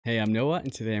Hey, I'm Noah,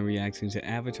 and today I'm reacting to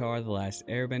Avatar: The Last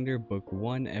Airbender, Book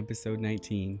 1, Episode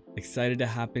 19. Excited to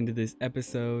hop into this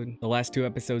episode. The last two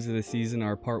episodes of the season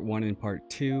are Part 1 and Part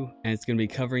 2, and it's going to be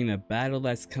covering the battle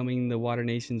that's coming the Water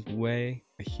Nation's way.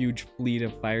 A huge fleet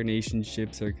of Fire Nation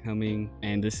ships are coming,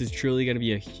 and this is truly going to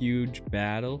be a huge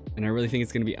battle, and I really think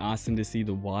it's going to be awesome to see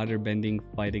the waterbending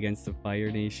fight against the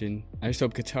Fire Nation. I just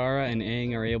hope Katara and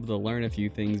Aang are able to learn a few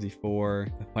things before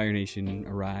the Fire Nation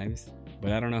arrives.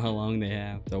 But I don't know how long they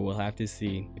have, so we'll have to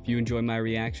see. If you enjoy my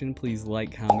reaction, please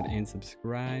like, comment, and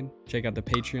subscribe. Check out the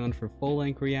Patreon for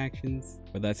full-length reactions.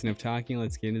 But that's enough talking,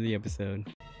 let's get into the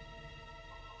episode.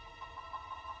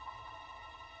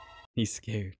 He's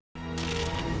scared.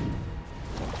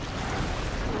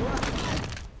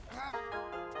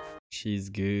 She's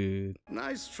good.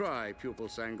 Nice try, pupil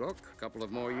Sangok. A couple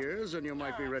of more years and you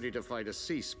might be ready to fight a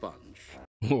sea sponge.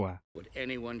 Wow. Would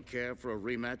anyone care for a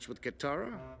rematch with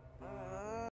Katara?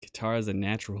 Katara's a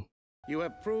natural. You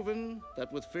have proven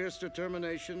that with fierce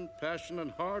determination, passion,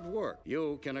 and hard work,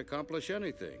 you can accomplish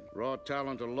anything. Raw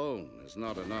talent alone is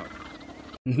not enough.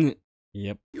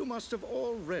 Yep. You must have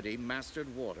already mastered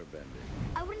waterbending.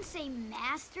 I wouldn't say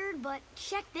mastered, but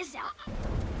check this out.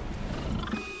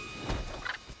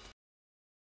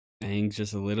 Aang's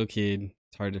just a little kid.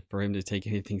 It's hard for him to take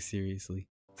anything seriously.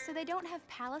 So they don't have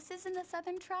palaces in the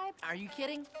southern tribe? Are you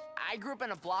kidding? I grew up in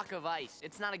a block of ice.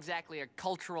 It's not exactly a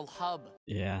cultural hub.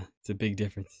 Yeah, it's a big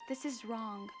difference. This is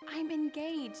wrong. I'm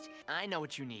engaged. I know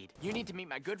what you need. You need to meet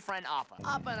my good friend Appa.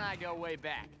 Appa and I go way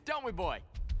back. Don't we, boy?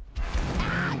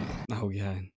 Oh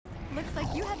god. Looks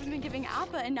like you haven't been giving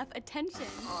Appa enough attention.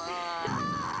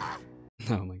 Oh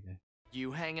my god.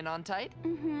 You hanging on tight?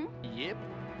 Mm-hmm. Yep.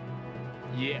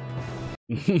 Yep.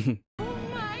 Oh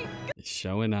my god.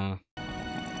 Showing off.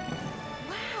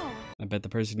 Wow. I bet the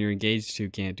person you're engaged to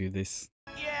can't do this.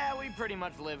 Yeah, we pretty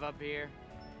much live up here.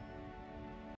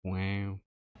 Wow.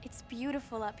 It's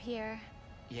beautiful up here.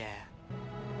 Yeah.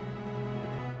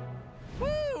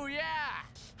 Woo, yeah!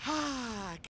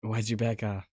 Why'd you back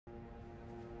off?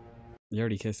 You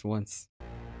already kissed once.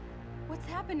 What's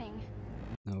happening?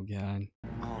 Oh god.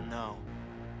 Oh no.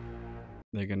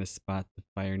 They're gonna spot the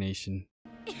Fire Nation.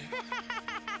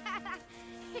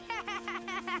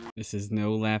 This is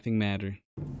no laughing matter.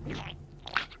 It's like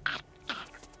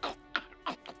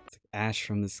ash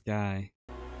from the sky.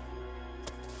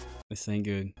 This ain't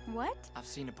good. What? I've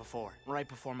seen it before, right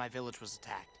before my village was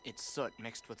attacked. It's soot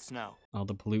mixed with snow. All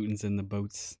the pollutants in the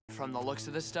boats. From the looks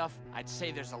of this stuff, I'd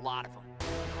say there's a lot of them.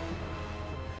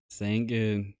 This ain't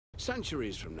good.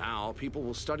 Centuries from now, people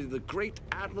will study the great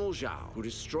Admiral Zhao, who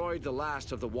destroyed the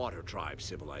last of the Water Tribe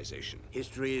civilization.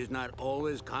 History is not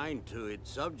always kind to its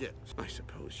subjects. I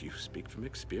suppose you speak from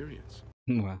experience.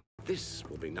 Wow. This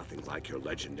will be nothing like your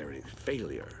legendary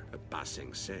failure at Ba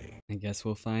Sing Se. I guess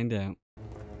we'll find out.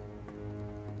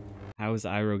 How is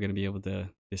Iroh gonna be able to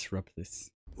disrupt this?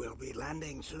 We'll be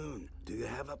landing soon. Do you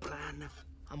have a plan?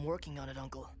 I'm working on it,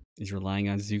 Uncle. He's relying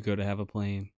on Zuko to have a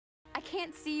plan. I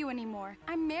can't see you anymore.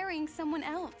 I'm marrying someone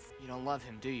else. You don't love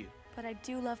him, do you? But I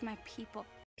do love my people.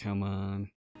 Come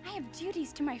on. I have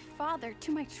duties to my father,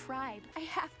 to my tribe. I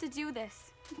have to do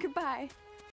this. Goodbye.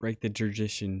 Break the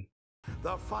tradition.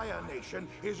 The Fire Nation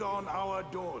is on our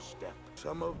doorstep.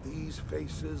 Some of these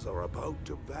faces are about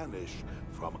to vanish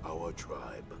from our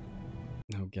tribe.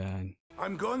 Oh god.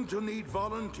 I'm going to need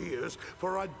volunteers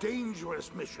for a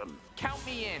dangerous mission. Count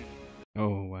me in.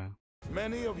 Oh wow.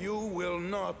 Many of you will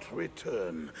not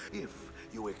return if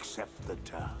you accept the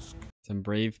task. Some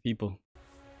brave people.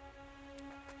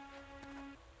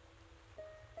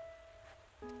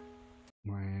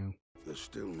 Wow. The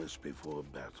stillness before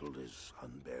battle is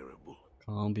unbearable.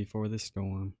 Calm before the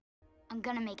storm. I'm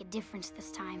gonna make a difference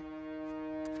this time.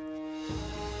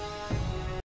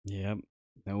 Yep.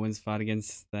 No one's fought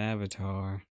against the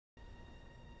Avatar.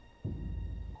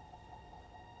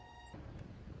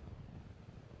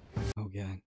 Oh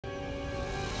god.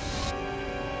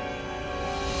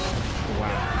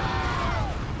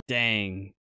 Wow.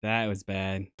 Dang. That was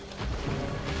bad.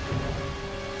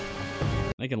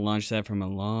 I can launch that from a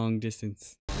long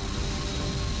distance.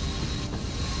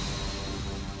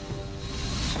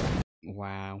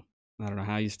 Wow. I don't know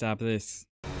how you stop this.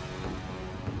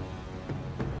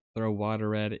 Throw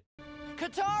water at it.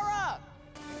 Katara!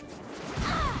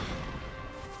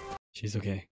 She's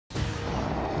okay.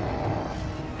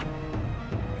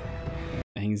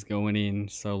 Aang's going in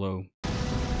solo.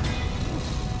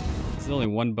 There's only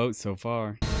one boat so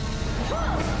far.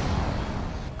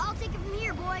 I'll take it from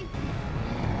here, boy.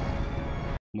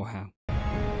 Wow.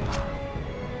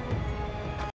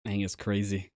 Aang is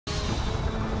crazy. Let's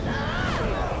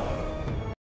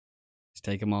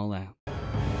take them all out.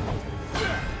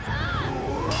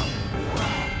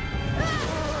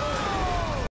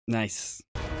 Nice.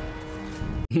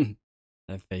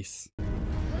 That face.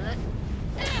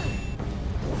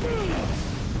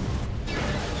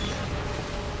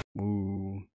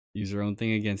 Ooh. Use her own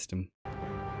thing against him.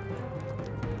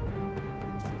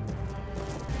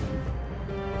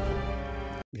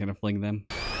 Gonna fling them.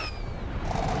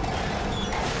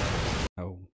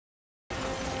 Oh.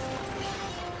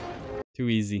 Too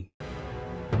easy.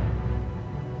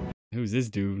 Who's this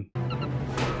dude?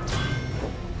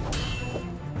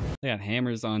 They got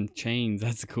hammers on chains.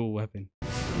 That's a cool weapon.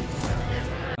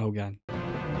 Oh god.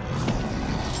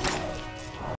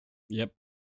 Yep.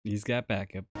 He's got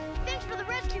backup. Thanks for the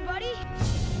rescue, buddy.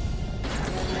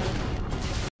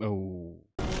 Oh.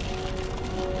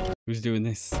 Who's doing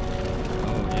this?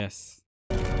 Oh, yes.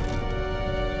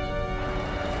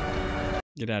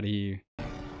 Get out of here.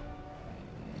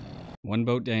 One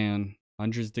boat down.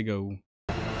 Hundreds to go.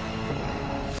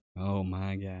 Oh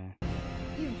my god.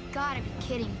 You gotta be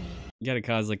kidding me. You gotta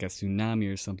cause like a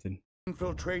tsunami or something.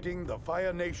 Infiltrating the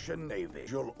Fire Nation Navy.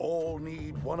 You'll all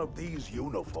need one of these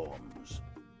uniforms.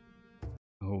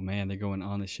 Oh man, they're going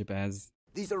on the ship as...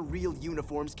 These are real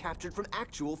uniforms captured from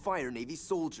actual Fire Navy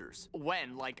soldiers.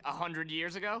 When? Like 100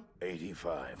 years ago?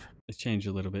 85. It's changed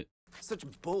a little bit. Such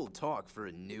bold talk for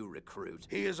a new recruit.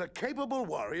 He is a capable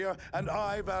warrior, and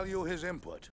I value his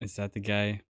input. Is that the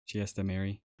guy she has to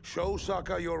marry? Show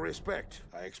Sokka your respect.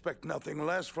 I expect nothing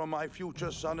less from my future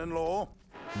son-in-law.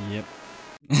 Yep.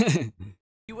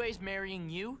 Yue's marrying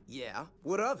you? Yeah,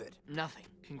 what of it? Nothing.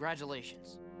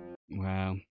 Congratulations.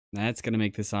 Wow. That's gonna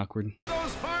make this awkward.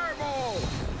 Those fireballs!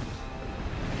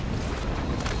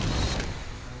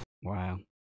 Wow.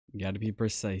 You gotta be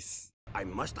precise. I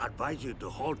must advise you to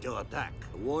halt your attack.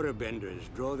 The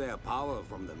waterbenders draw their power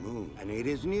from the moon, and it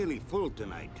is nearly full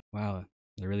tonight. Wow.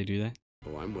 They really do that?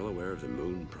 Oh, I'm well aware of the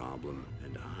moon problem,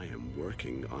 and I am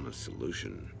working on a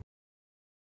solution.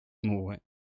 What?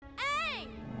 Hey!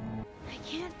 I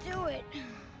can't do it.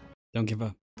 Don't give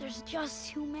up. There's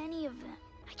just too many of them.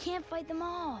 I can't fight them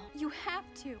all. You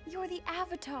have to. You're the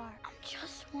Avatar. I'm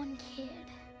just one kid.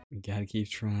 You gotta keep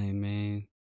trying, man.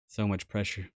 So much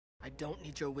pressure. I don't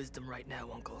need your wisdom right now,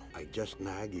 Uncle. I just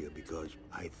nag you because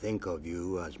I think of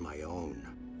you as my own.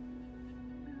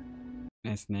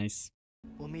 That's nice.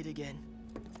 We'll meet again.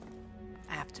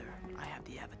 After I have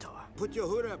the Avatar. Put your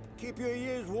hood up. Keep your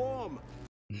ears warm.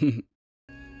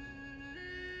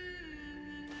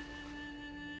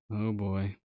 Oh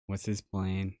boy. What's his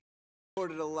plan?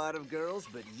 Ordered a lot of girls,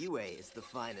 but Yue is the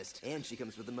finest, and she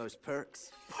comes with the most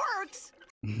perks. Perks?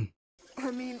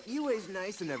 I mean, Yue's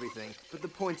nice and everything, but the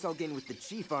points I'll gain with the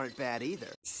chief aren't bad either.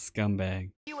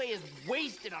 Scumbag. Yue is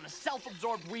wasted on a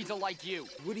self-absorbed weasel like you.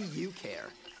 What do you care?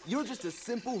 You're just a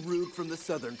simple rube from the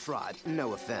southern tribe.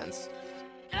 No offense.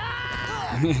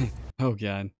 Oh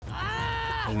god.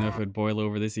 I don't know if it would boil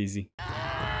over this easy.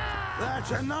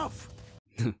 That's enough!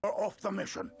 We're off the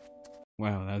mission.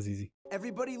 Wow, that was easy.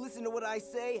 Everybody listen to what I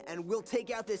say, and we'll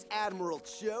take out this Admiral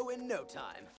Cho in no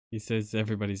time. He says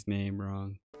everybody's name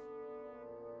wrong.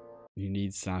 You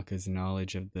need Sokka's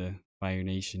knowledge of the Fire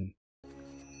Nation.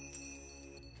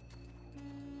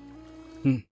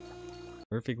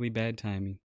 Perfectly bad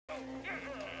timing.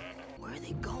 Where are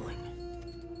they going?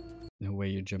 No way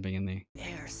you're jumping in there.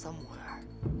 There somewhere.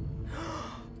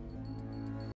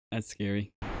 That's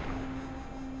scary.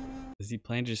 Does he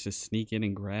plan just to sneak in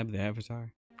and grab the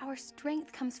Avatar? Our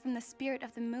strength comes from the spirit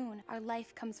of the moon. Our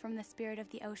life comes from the spirit of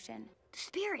the ocean. The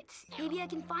spirits. Maybe I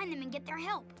can find them and get their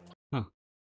help. Huh.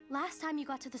 Last time you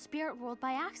got to the spirit world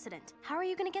by accident. How are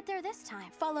you gonna get there this time?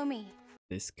 Follow me.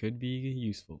 This could be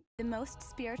useful. The most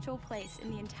spiritual place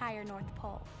in the entire North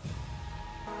Pole.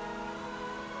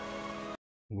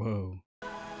 Whoa.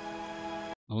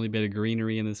 Only bit of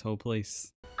greenery in this whole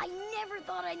place. I never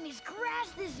thought I'd miss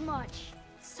grass this much.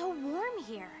 It's so warm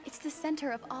here. It's the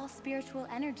center of all spiritual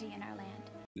energy in our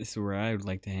land. This is where I would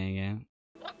like to hang out.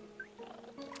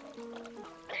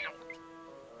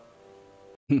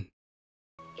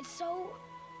 It's so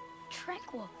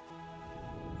tranquil.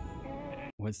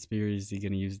 What spirit is he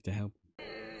gonna use to help?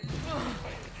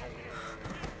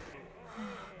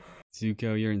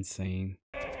 Zuko, you're insane.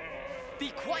 Be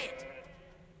quiet!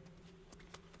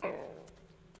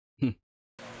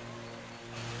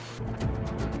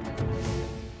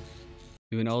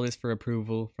 Doing all this for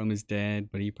approval from his dad,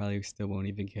 but he probably still won't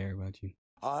even care about you.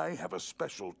 I have a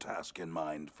special task in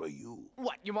mind for you.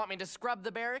 What, you want me to scrub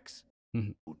the barracks?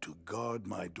 To guard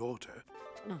my daughter.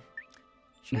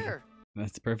 Sure.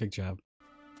 That's a perfect job.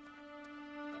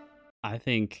 I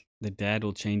think the dad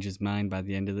will change his mind by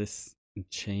the end of this and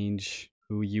change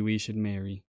who Yui should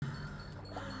marry.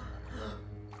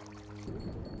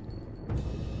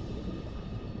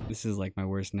 This is like my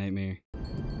worst nightmare.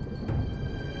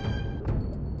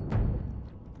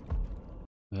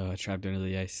 Oh, trapped under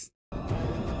the ice.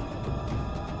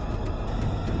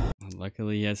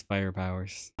 Luckily he has fire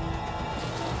powers.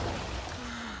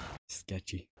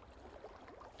 Sketchy.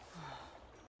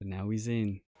 But now he's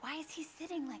in. Why is he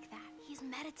sitting like that? He's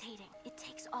meditating. It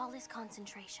takes all his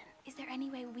concentration. Is there any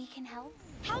way we can help?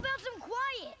 How about some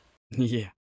quiet? Yeah.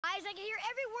 Guys, I can hear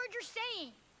every word you're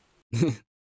saying.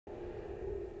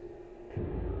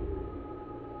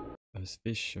 Those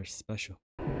fish are special.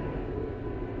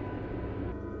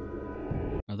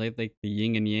 Are they like the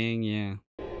yin and yang? Yeah.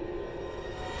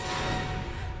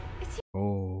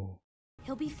 Oh.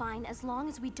 He'll be fine as long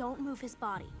as we don't move his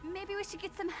body. Maybe we should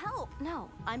get some help. No,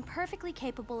 I'm perfectly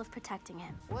capable of protecting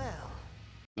him. Well.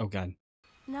 Oh god.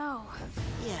 No.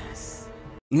 Yes.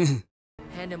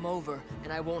 Hand him over,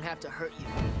 and I won't have to hurt you.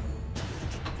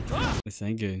 This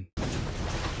ain't good.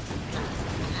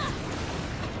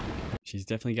 She's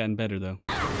definitely gotten better though.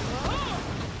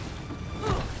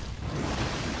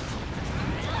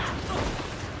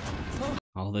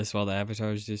 All this while the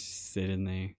avatar's just sitting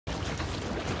there.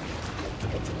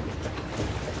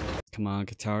 Come on,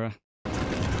 Katara.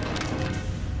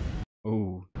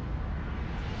 Oh.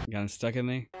 Got him stuck in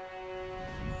there?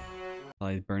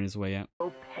 Probably burn his way out.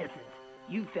 Oh, peasant.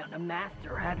 You found a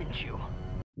master, haven't you?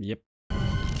 Yep.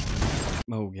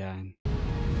 Oh god.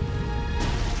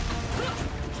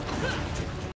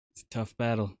 It's a tough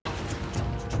battle.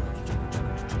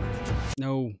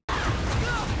 No.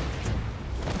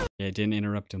 Yeah, it didn't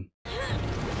interrupt him.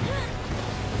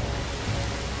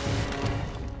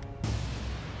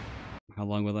 How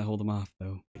long will I hold him off,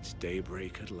 though? It's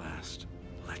daybreak at last.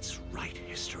 Let's write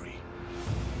history.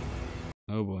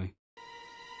 Oh boy.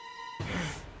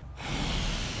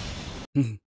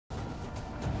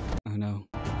 Oh no.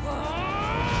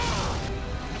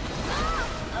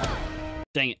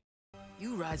 Dang it.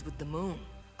 You rise with the moon.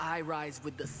 I rise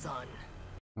with the sun.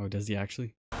 Oh, does he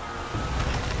actually?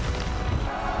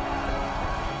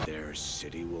 Their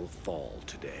city will fall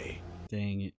today.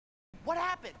 Dang it. What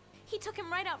happened? He took him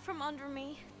right out from under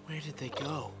me. Where did they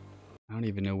go? I don't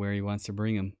even know where he wants to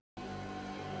bring him.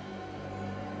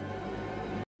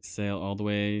 Sail all the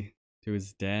way to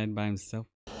his dad by himself.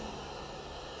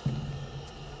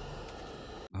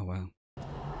 Oh wow.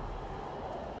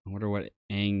 I wonder what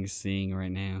Aang's seeing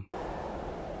right now.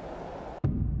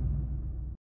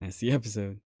 That's the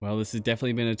episode. Well, this has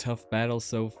definitely been a tough battle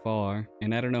so far,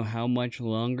 and I don't know how much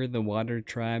longer the Water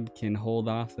Tribe can hold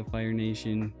off the Fire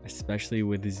Nation, especially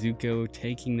with Zuko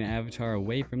taking the Avatar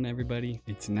away from everybody.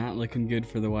 It's not looking good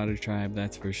for the Water Tribe,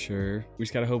 that's for sure. We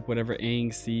just gotta hope whatever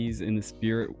Aang sees in the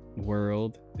spirit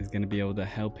world is gonna be able to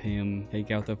help him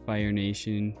take out the Fire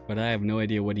Nation, but I have no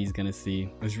idea what he's gonna see.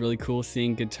 It was really cool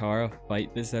seeing Katara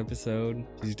fight this episode.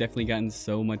 She's definitely gotten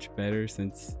so much better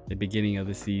since the beginning of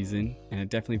the season, and it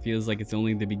definitely feels like it's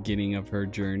only the beginning of her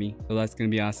journey. So that's gonna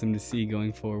be awesome to see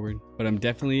going forward. But I'm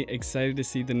definitely excited to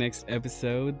see the next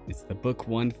episode. It's the book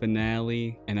 1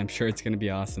 finale, and I'm sure it's gonna be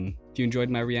awesome. If you enjoyed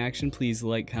my reaction, please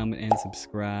like, comment, and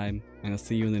subscribe, and I'll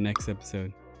see you in the next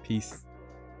episode. Peace.